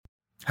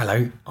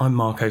Hello, I'm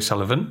Mark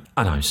O'Sullivan.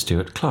 And I'm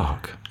Stuart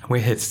Clark.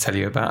 We're here to tell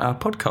you about our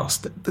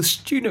podcast, the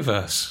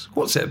Stuniverse.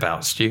 What's it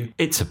about, Stu?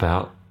 It's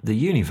about the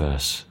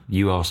universe.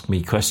 You ask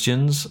me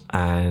questions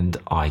and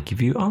I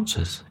give you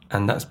answers.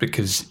 And that's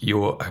because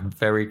you're a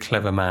very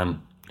clever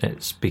man.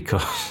 It's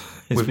because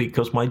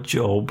my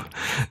job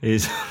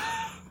is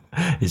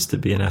to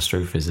be an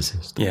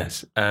astrophysicist.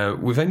 Yes.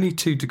 With only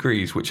 2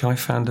 degrees, which I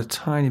found a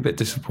tiny bit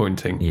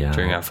disappointing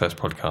during our first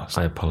podcast.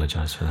 I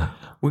apologise for that.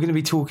 We're going to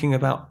be talking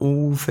about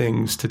all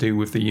things to do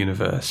with the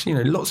universe. You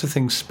know, lots of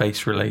things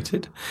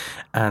space-related.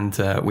 And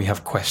we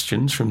have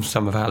questions from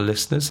some of our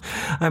listeners.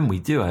 And we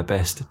do our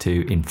best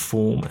to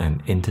inform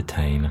and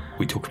entertain.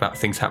 We talk about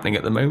things happening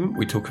at the moment.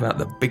 We talk about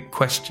the big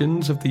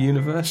questions of the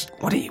universe.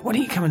 Why don't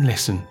you come and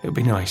listen? It'll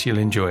be nice. You'll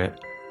enjoy it.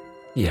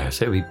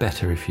 Yes, it'll be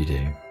better if you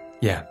do.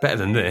 Yeah, better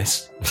than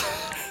this.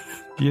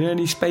 Do you know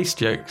any space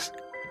jokes?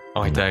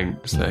 I don't,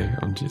 so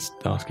I'm just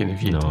asking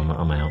if you do. No,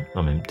 I'm out.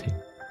 I'm empty.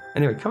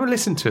 Anyway, come and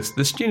listen to us.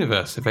 The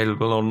Stuniverse,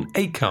 available on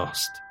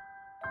Acast.